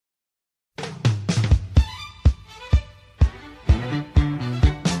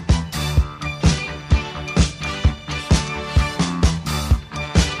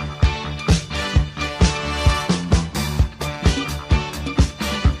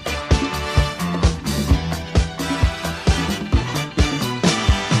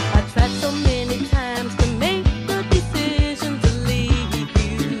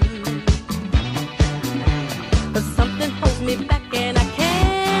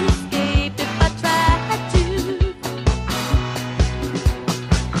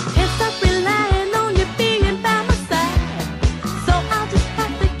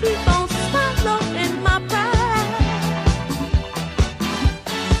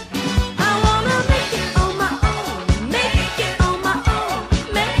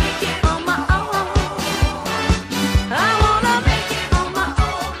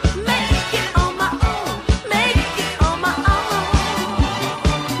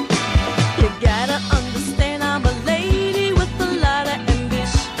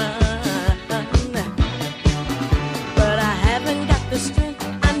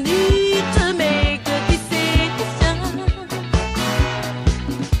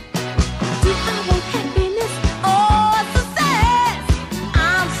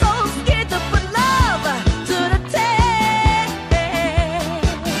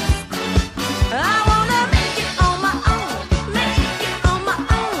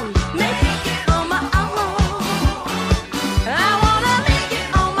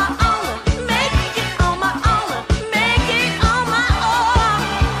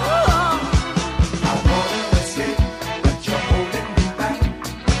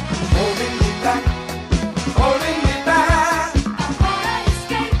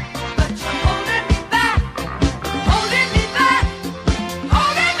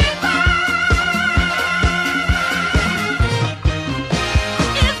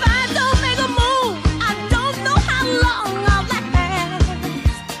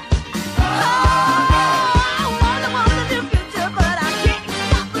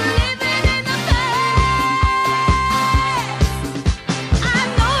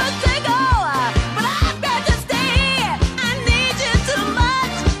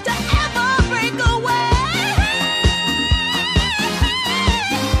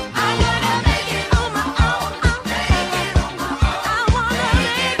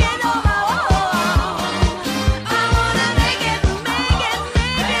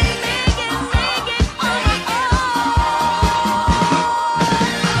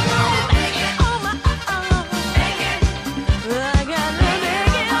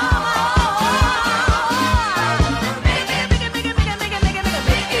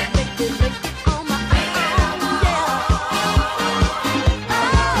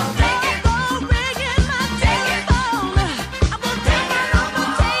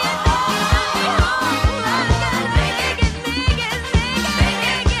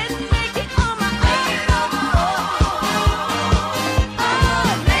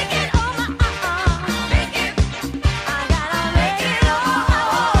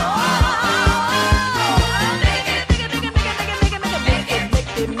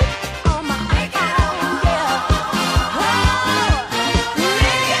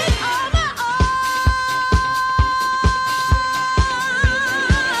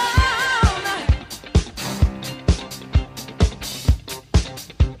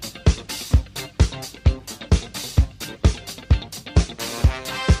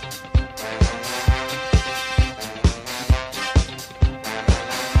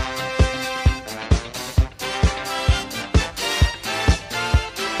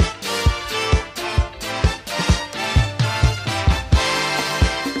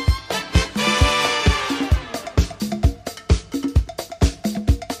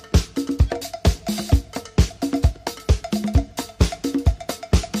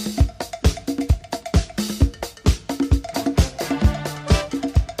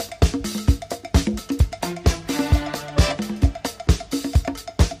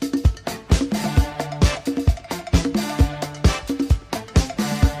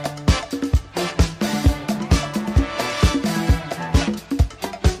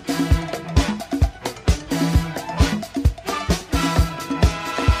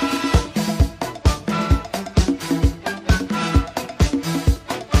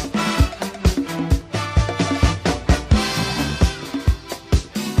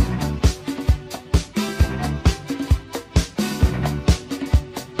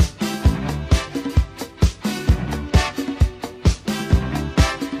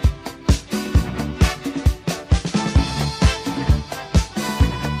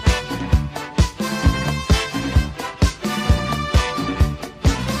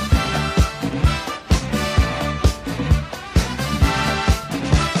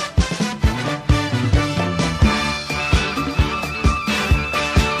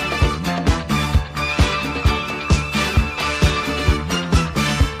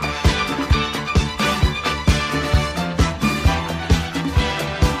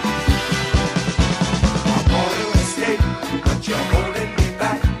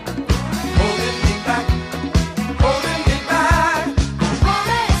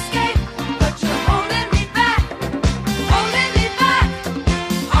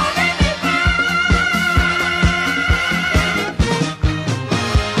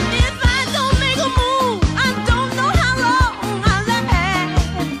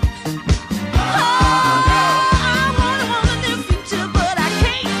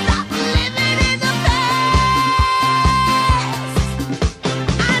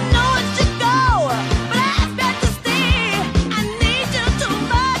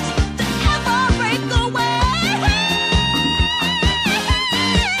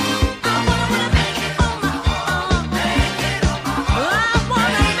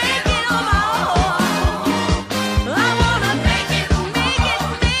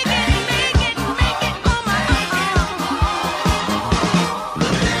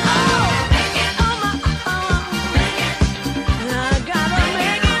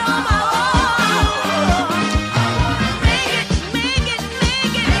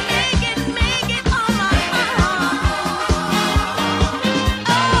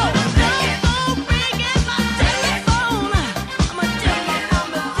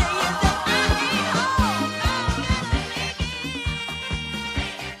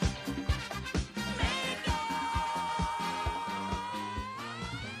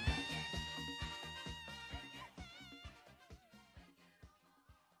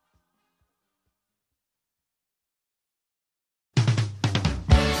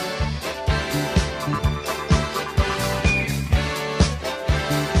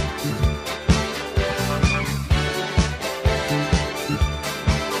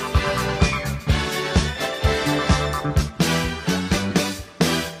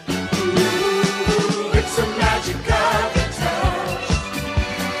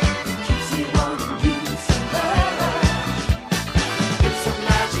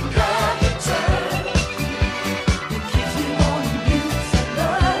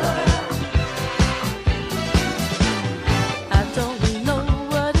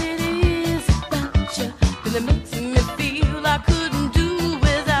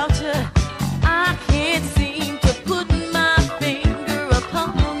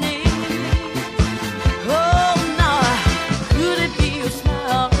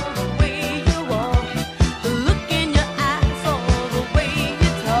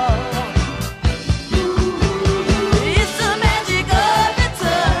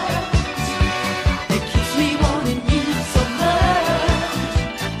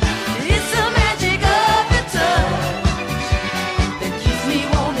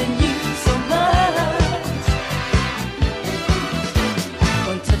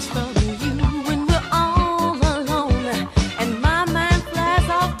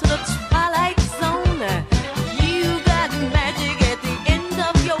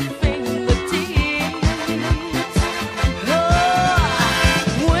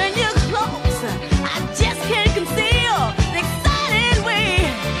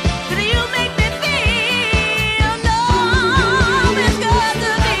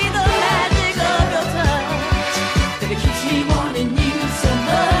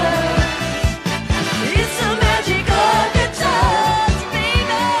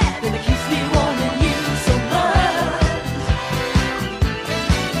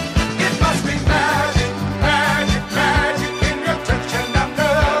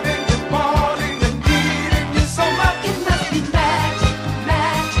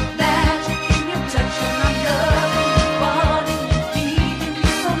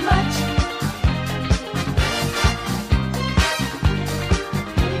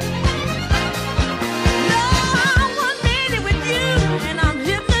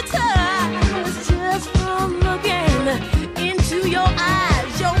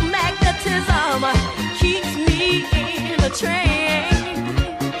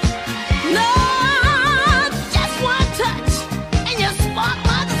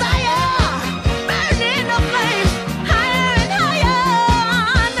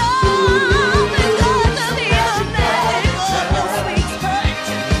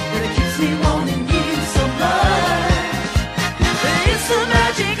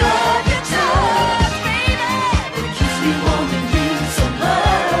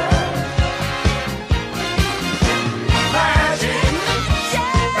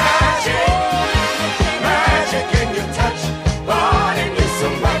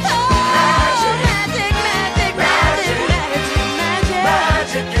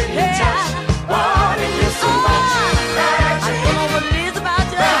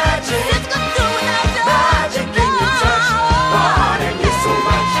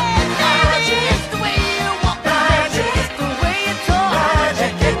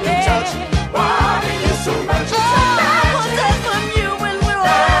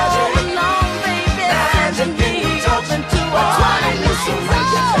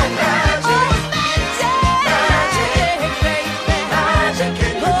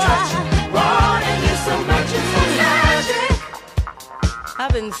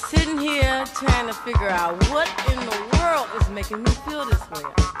been sitting here trying to figure out what in the world is making me feel this way.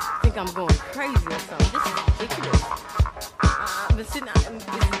 I think I'm going crazy or something. This is ridiculous. I've been sitting out, this is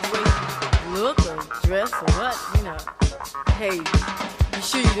the way you look or dress or what, you know. Hey, you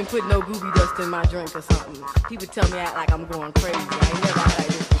sure you didn't put no booby dust in my drink or something? People tell me I act like I'm going crazy. I ain't never act like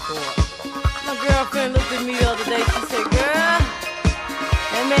this before. My girlfriend looked at me the other day. She said, girl,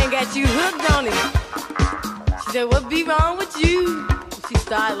 that man got you hooked on him. She said, what be wrong with you? She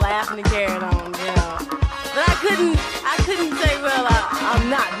started laughing and carrying on, you know. But I couldn't say, well, I'm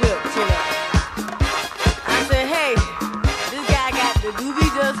not hooked, you know. I said, hey, this guy got the booby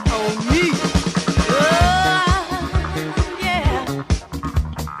dust on me. Oh, yeah.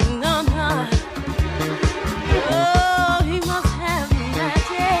 No, no. Oh, he must have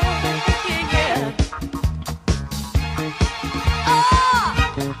magic. Yeah, yeah. Oh!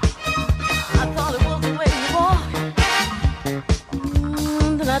 I thought it was the way you walk.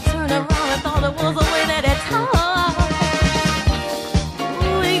 Then I turned around, I thought it was the way that it talked.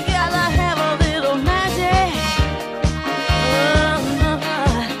 We gotta have a little magic.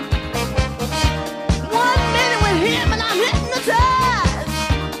 One minute with him and I'm hypnotized.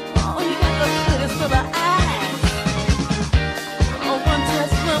 Oh, he got the goodest for the eyes. Oh, one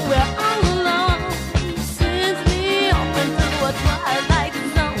touch when we're all alone sends me off into a twilight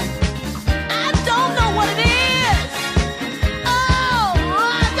zone. I don't know what it is. Oh,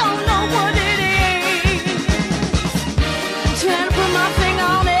 I don't know what it is. I'm trying to put my finger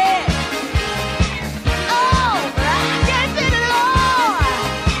on it. Oh, but I can't fit it all.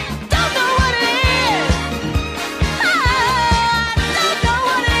 Don't know what it is. I don't know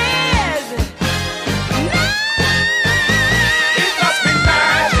what it is. No! It must be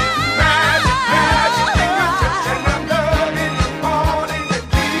magic, magic, magic. And you're touching my love in the morning and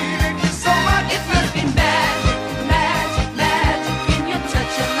feeling you so much. It must be magic, magic, magic. When you're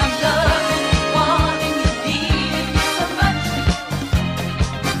touching my love and wanting you, needing you so much.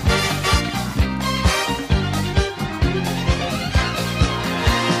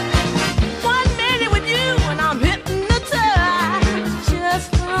 One minute with you and I'm hypnotized just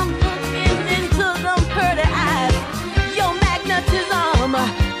from looking into them pretty eyes. Your magnetism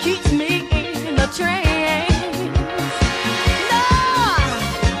keeps me in a trance. No,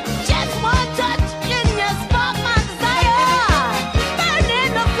 just one touch and you spark my desire,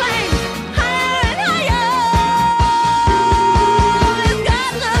 burning the flame higher and higher. It's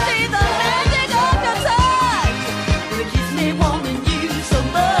got to be the magic of your touch that keeps me wanting you so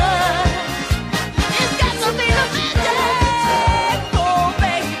much. It's got to be the magic, oh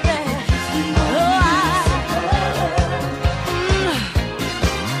baby. Oh,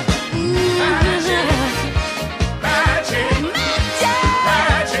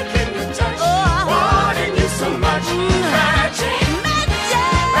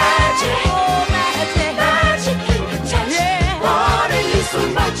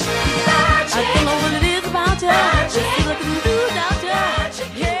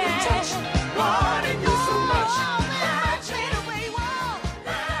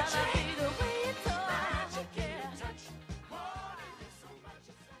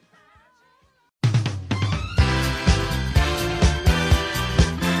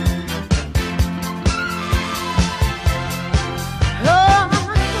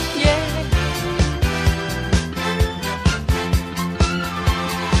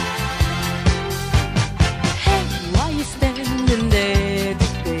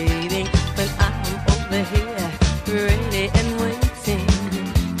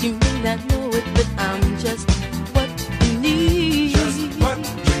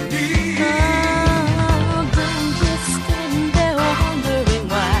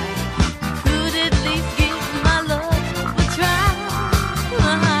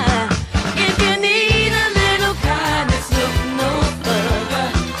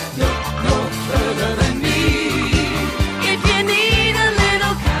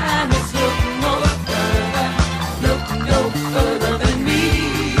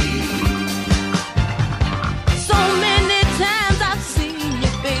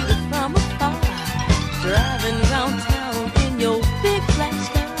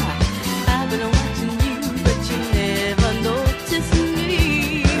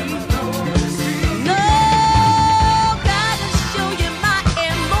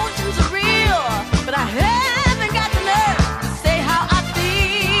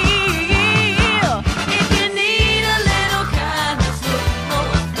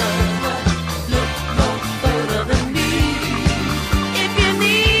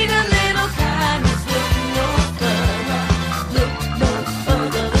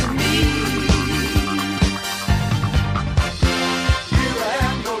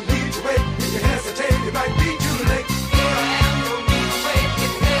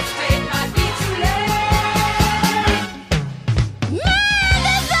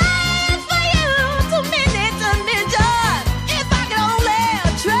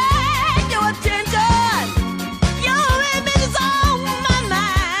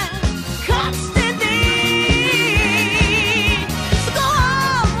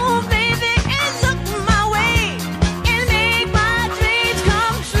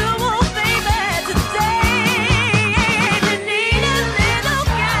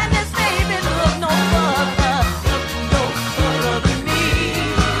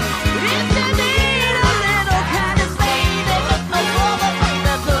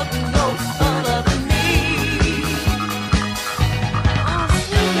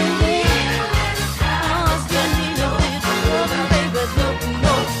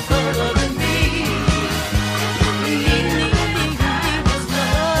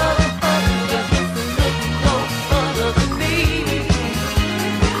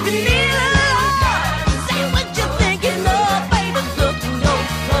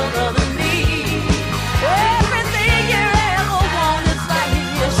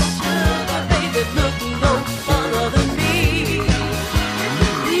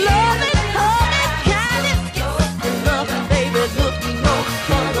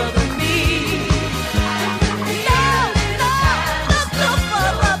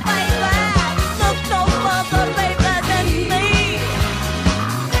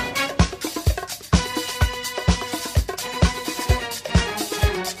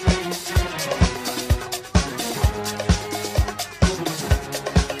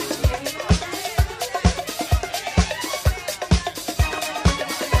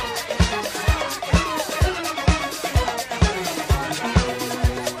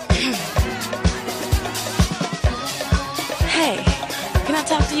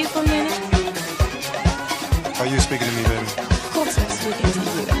 talk to you for a minute? Are you speaking to me, baby? Of course I'm speaking to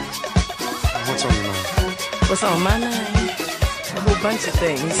you. What's on your mind? What's on my mind? A whole bunch of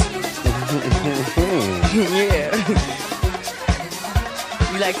things. Yeah.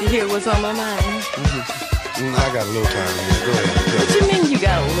 You like to hear what's on my mind? I got a little time. Go ahead. What you mean you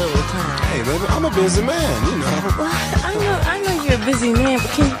got a little time? Hey, baby, I'm a busy man, you know. Well, I know you're a busy man,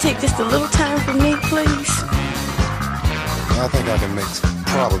 but can you take just a little time for me, please? I think I can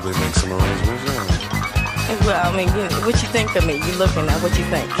probably make some arrangements, yeah. Well, I mean, what you think of me? You looking at what you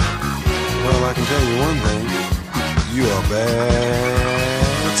think? Well, I can tell you one thing. You are a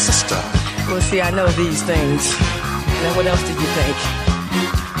bad sister. Well, see, I know these things. Now, what else do you think?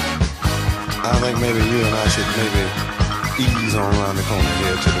 I think maybe you and I should maybe ease on around the corner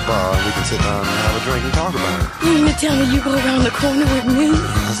here to the bar and we can sit down and have a drink and talk about it. You mean to tell me you go around the corner with me?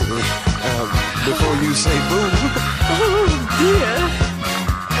 Before you say boo. Oh, dear.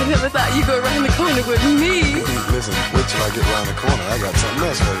 I never thought you'd go around the corner with me. Listen, wait till I get around the corner. I got something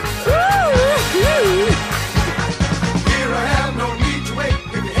else for you. Here I am, no need to wait.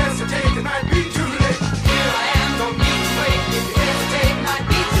 If you hesitate, it might be too late. Here I am, no need to wait. If you hesitate, it might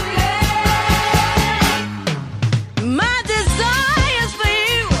be too late. My desires for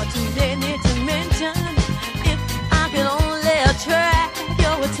you are too many to mention. If I could only attract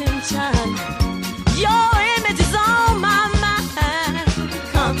your attention. Your image is on my mind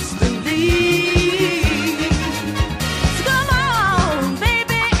constantly. So come on,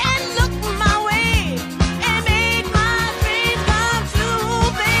 baby, and look my way and make my dreams come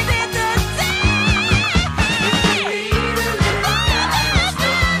true, baby, today.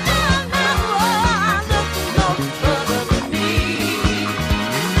 Look no further than me.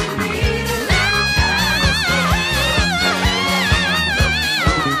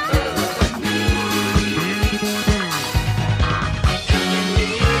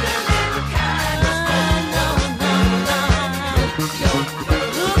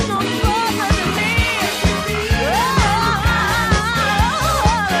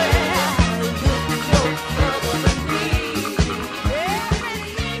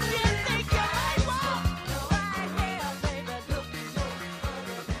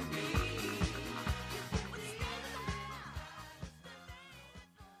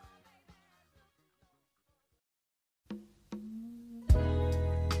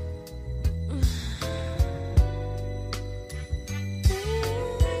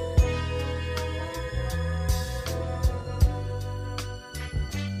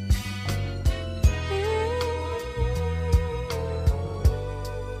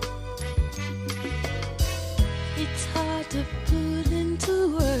 It's hard to put into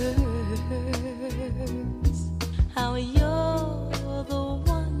words how you're the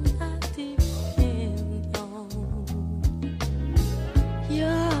one I depend on.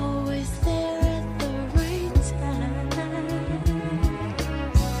 You're always there at the right time,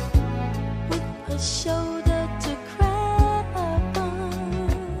 with a shoulder to cry upon.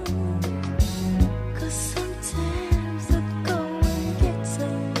 'Cause sometimes the going gets a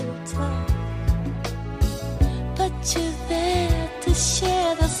little tough, but you're there to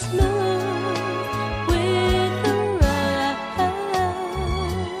share the smooth with the rough.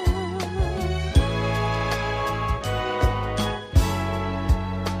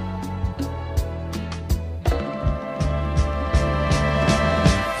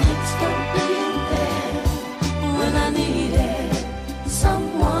 Thanks for being there when I needed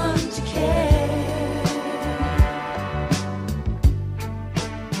someone to care.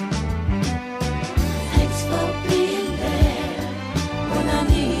 Thanks for being there when I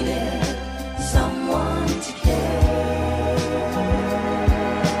needed someone to care.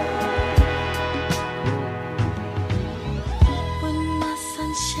 When my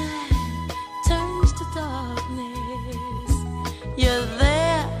sunshine turns to darkness, you're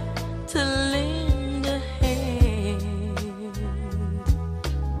there to lend a hand.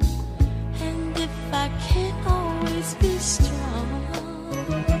 And if I can't always be strong,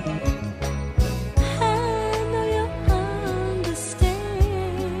 I know you'll understand.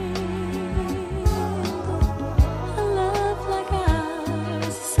 A love like ours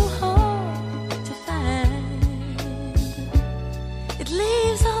is so hard to find. It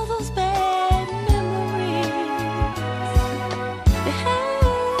leaves all those bad memories behind.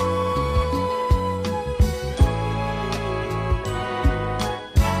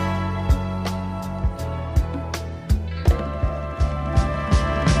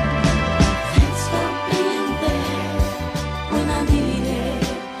 Thanks for being there when I needed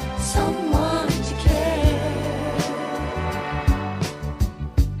someone to care.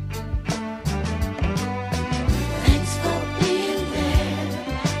 Thanks for being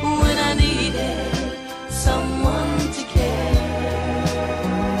there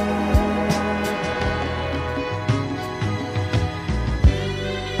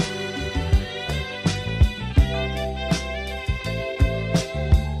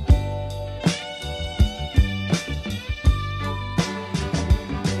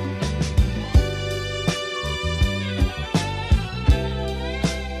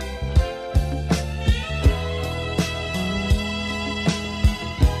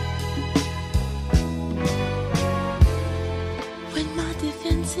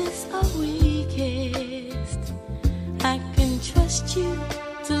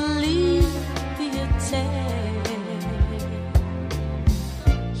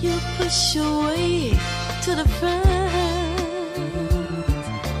You push your way to the front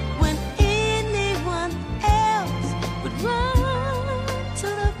when anyone else would run to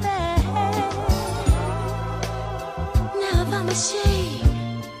the back. Now if I'm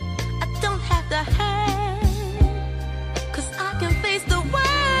ashamed, I don't have to hide, 'cause I can face the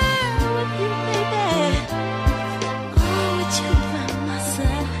world with you, baby. Oh, with you by my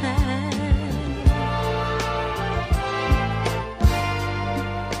side.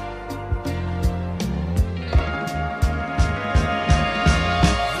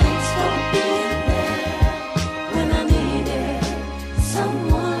 Thanks for being there when I needed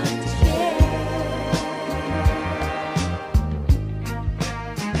someone to care.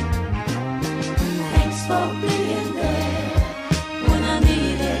 Thanks for being there when I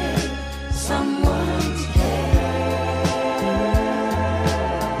needed someone to care.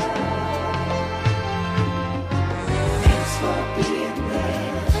 Thanks for being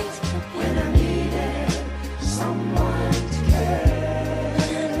there when I needed someone to care.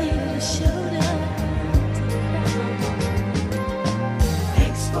 When I needed a shoulder to cry.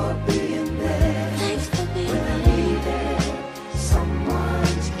 Thanks for being there when I needed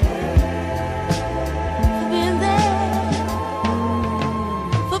someone to care. For being there.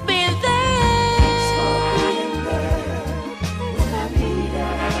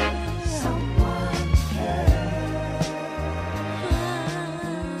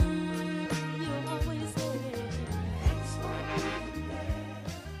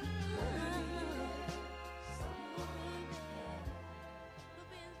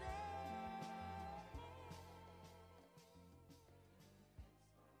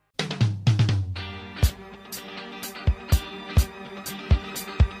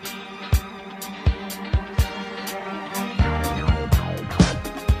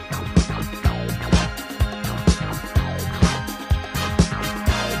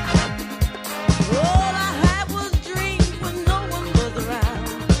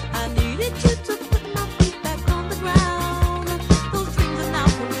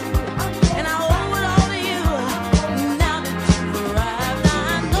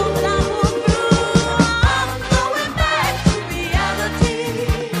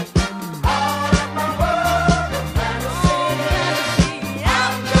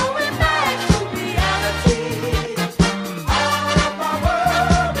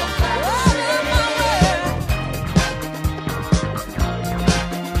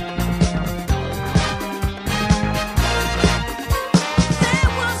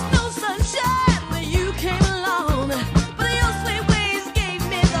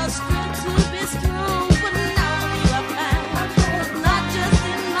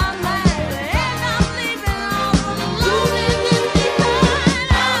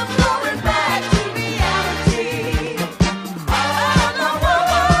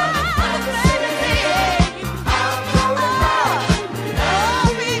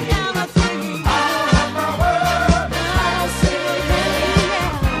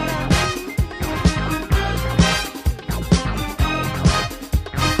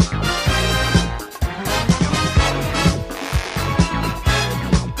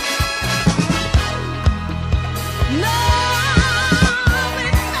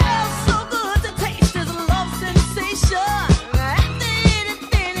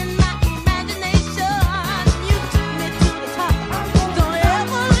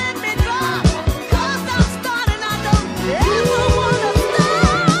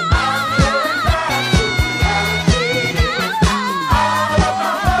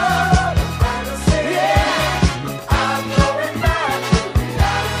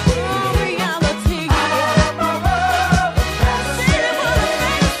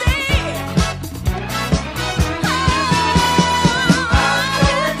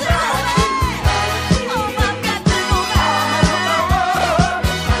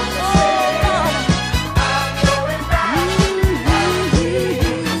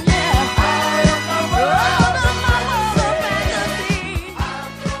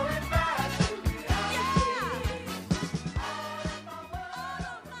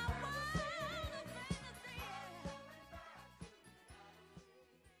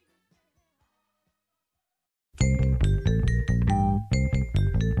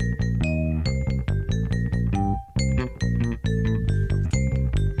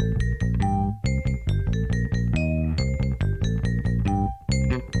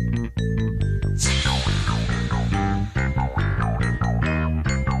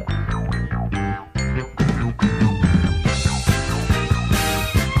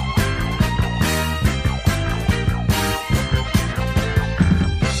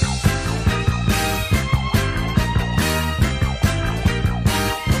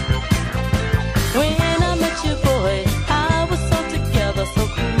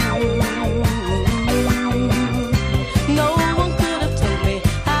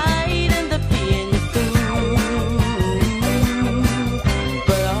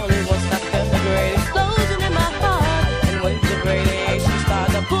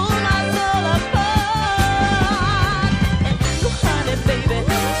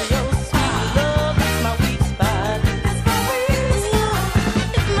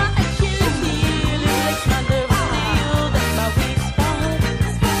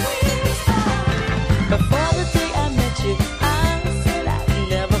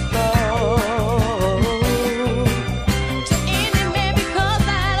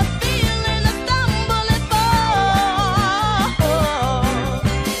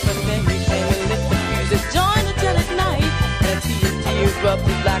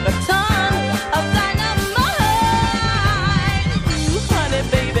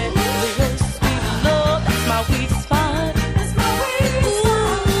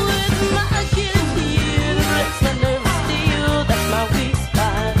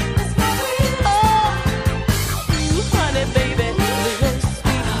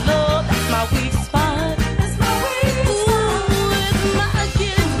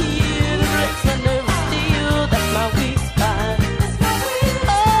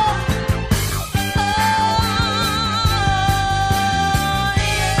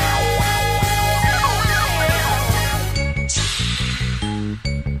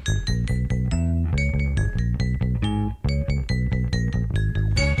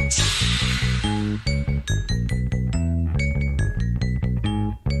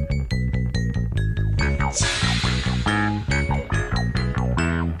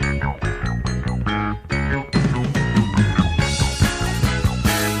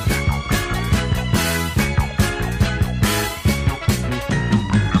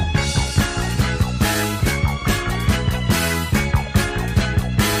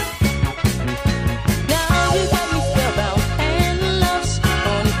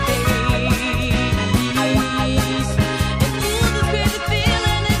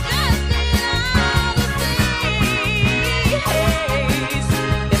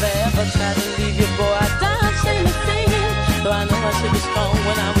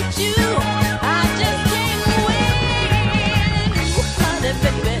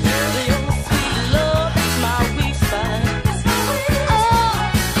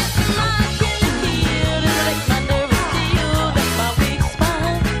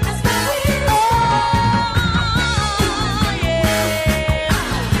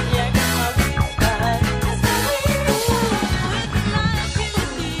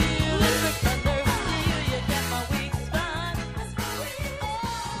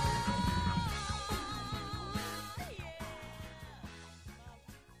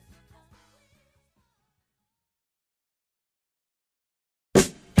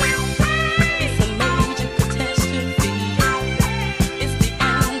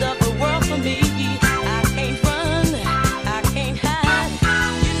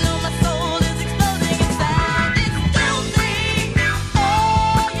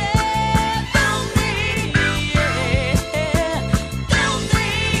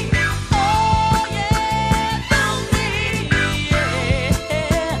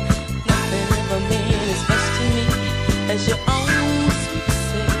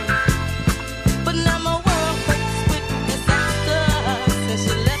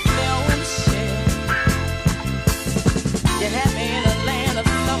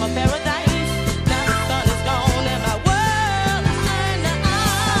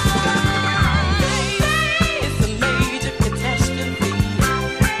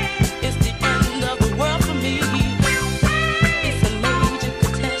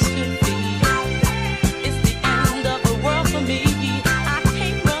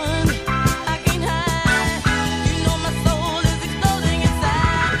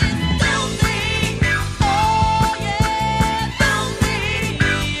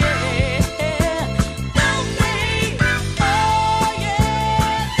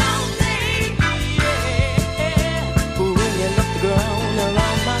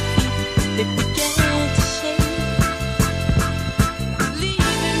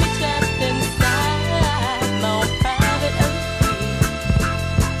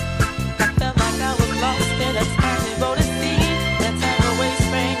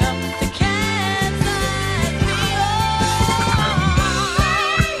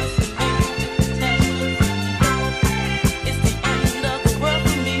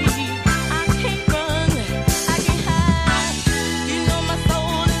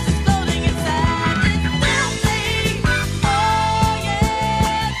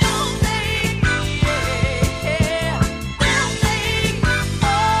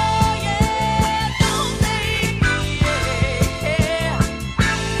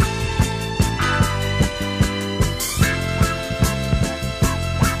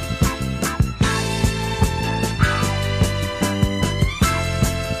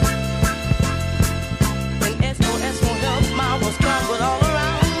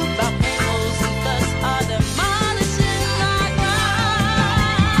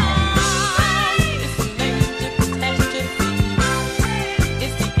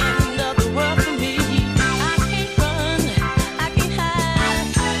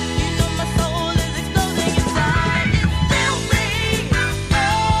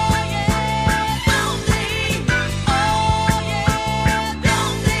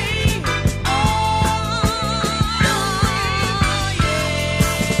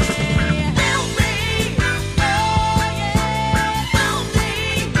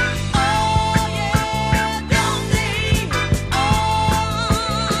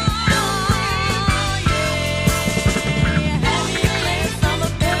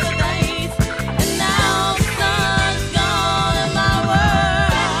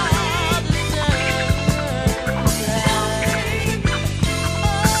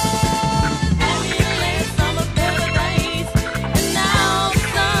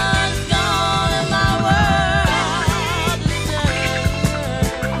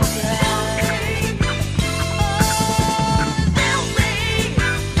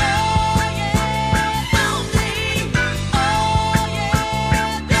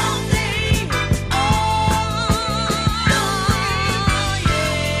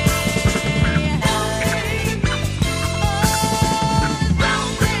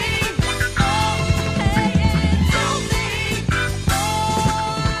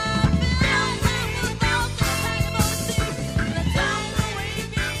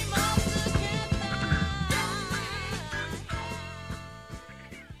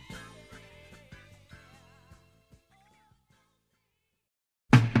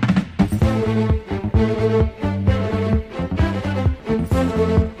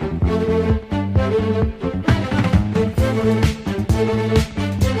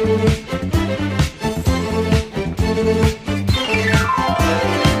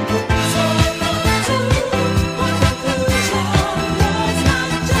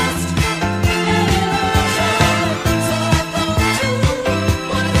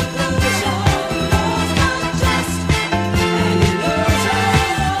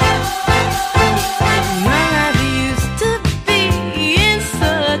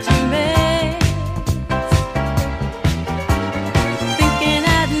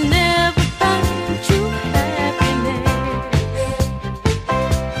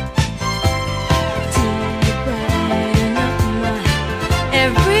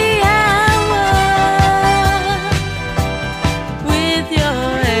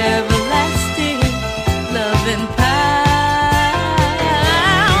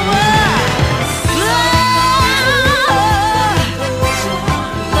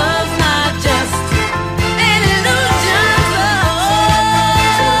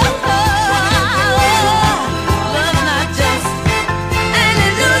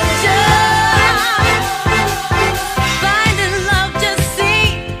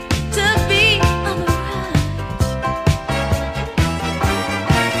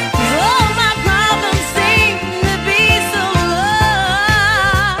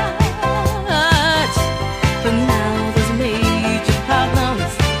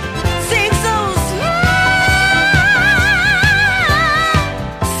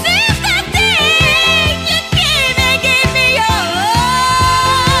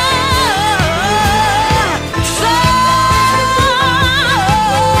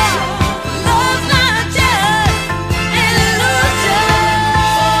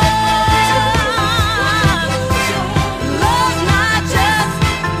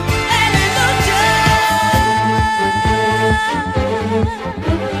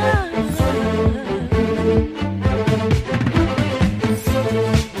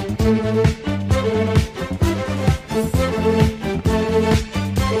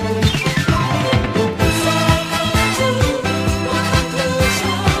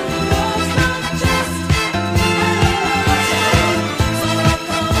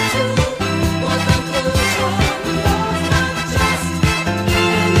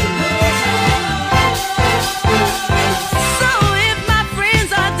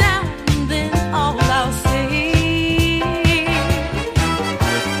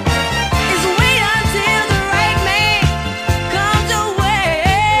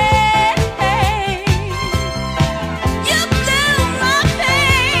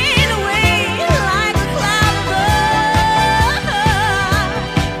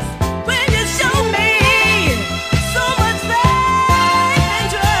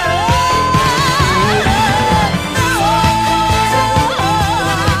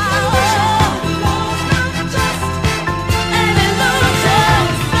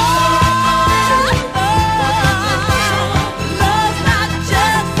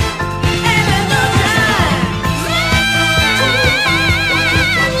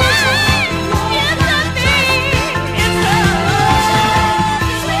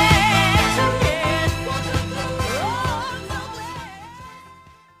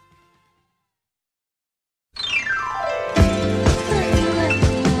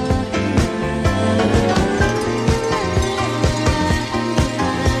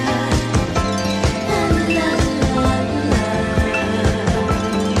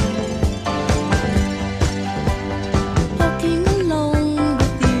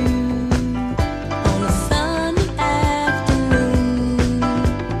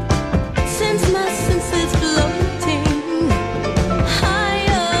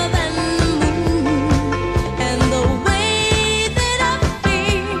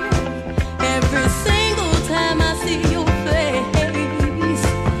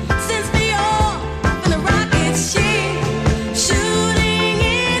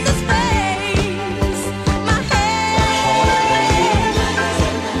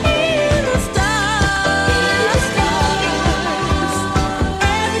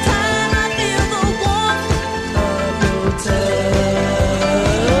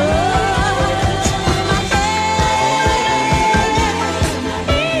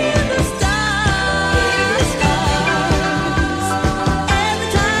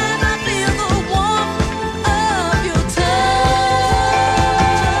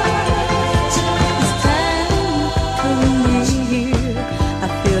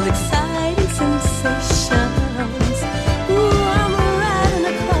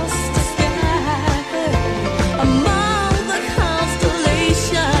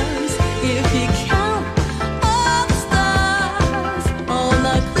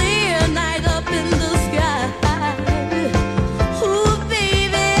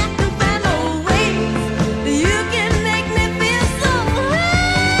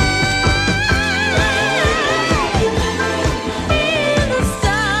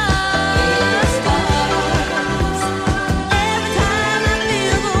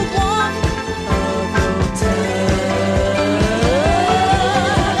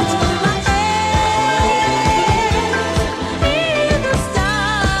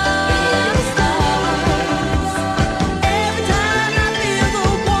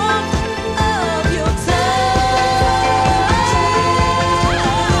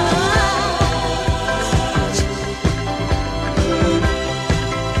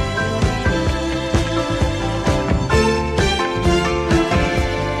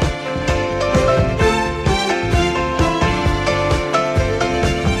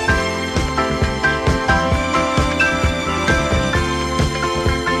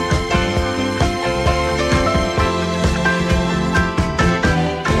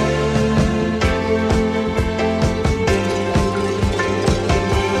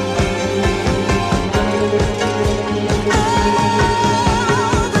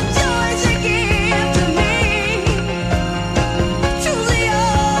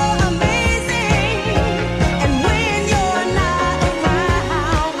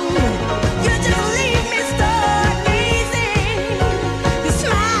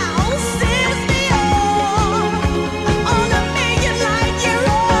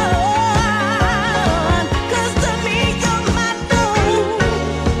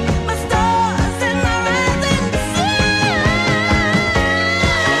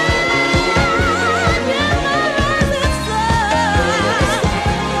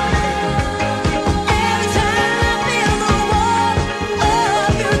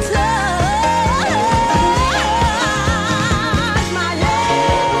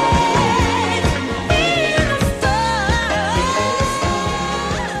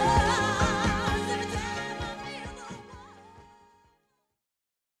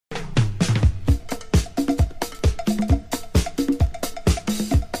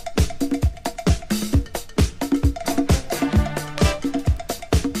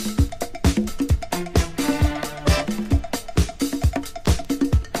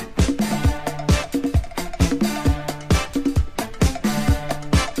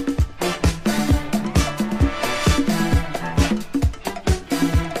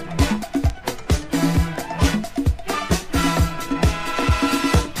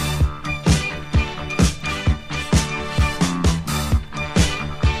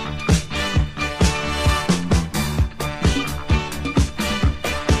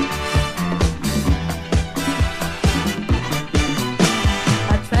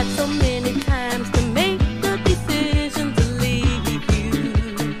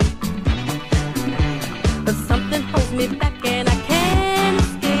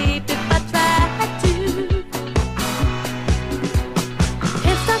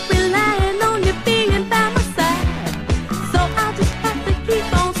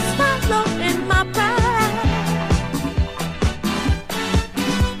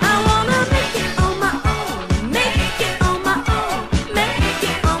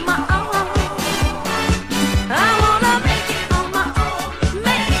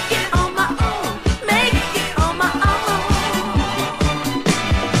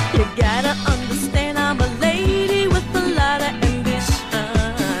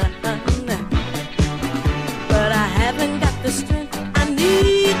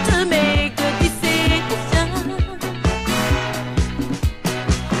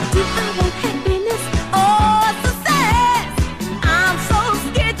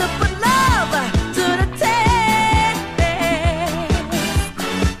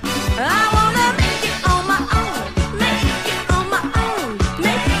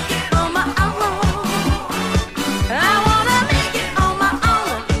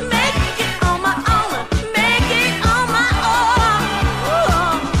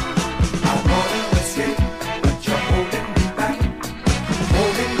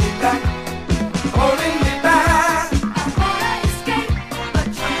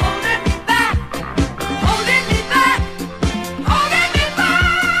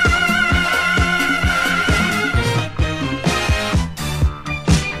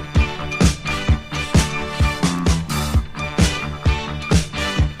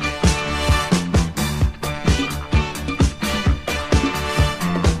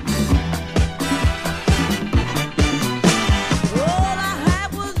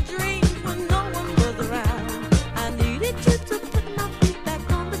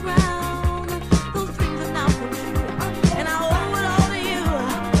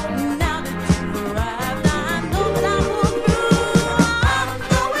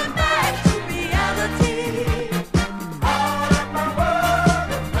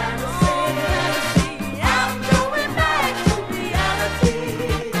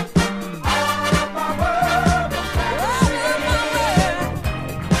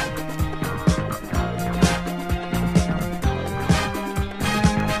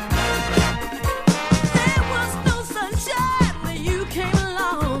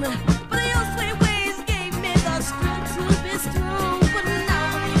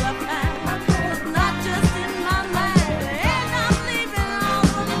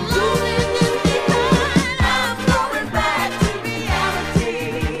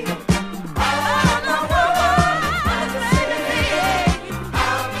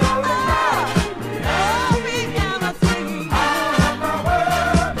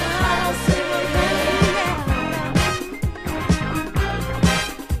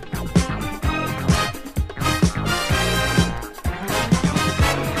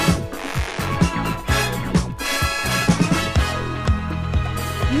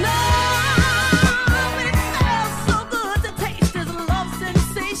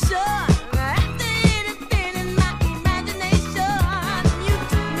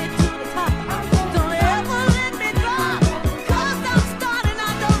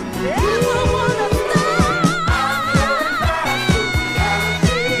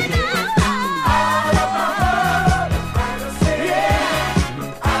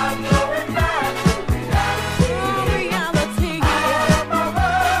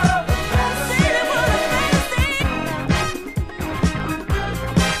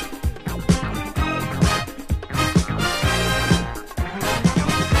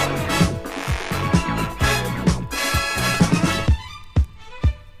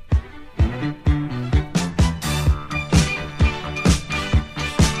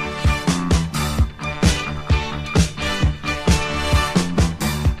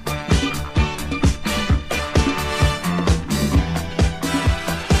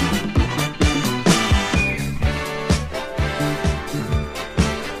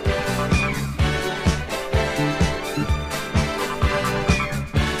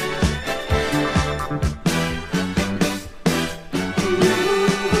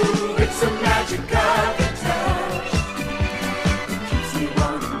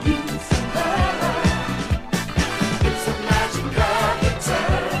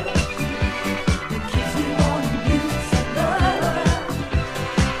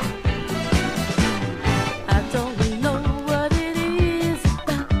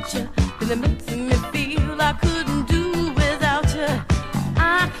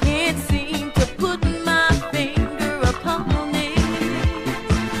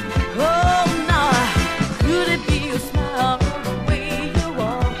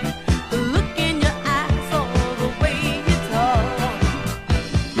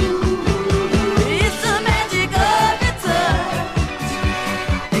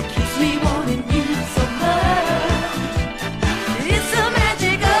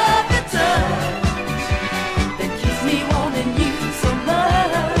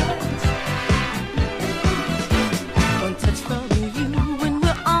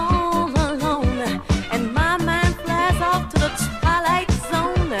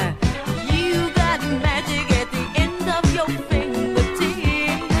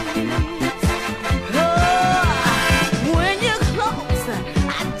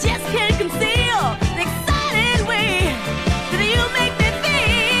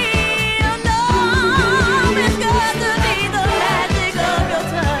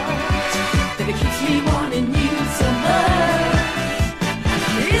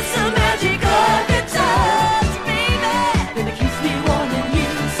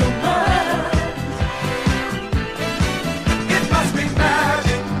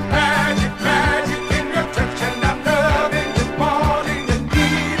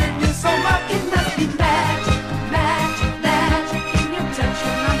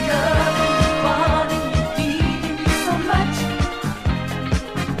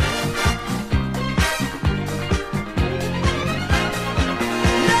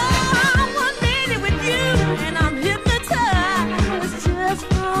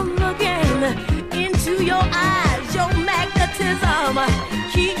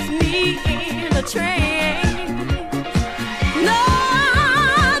 train. No,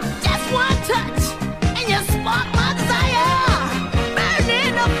 just one touch and you spark my desire,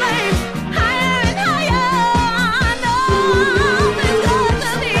 burning the flames higher and higher. No, there's got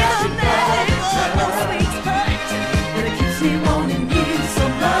to be a magical sweet touch that keeps me wanting you so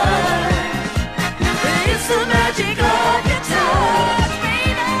much. It's the magic of your touch,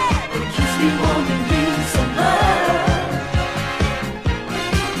 baby, that keeps me wanting you so much.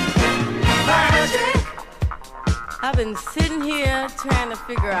 Magic. I've been sitting here trying to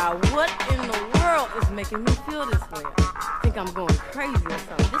figure out what in the world is making me feel this way. I think I'm going crazy or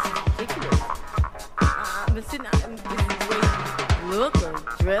something. This is ridiculous. I've been sitting out in this way, look or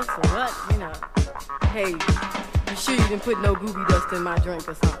dress or what, you know. Hey, you sure you didn't put no booby dust in my drink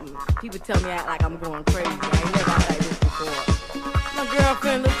or something? People tell me I act like I'm going crazy. I ain't never act like this before. My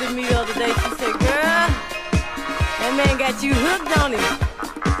girlfriend looked at me the other day. She said, "Girl, that man got you hooked on him."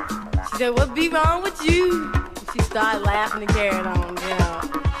 She said, "What be wrong with you?" She started laughing and carrying on, you know.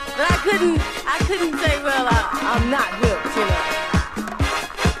 But I couldn't say, well, I'm not hooked, you know.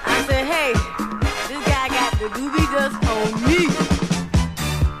 I said, hey, this guy got the booby dust on me.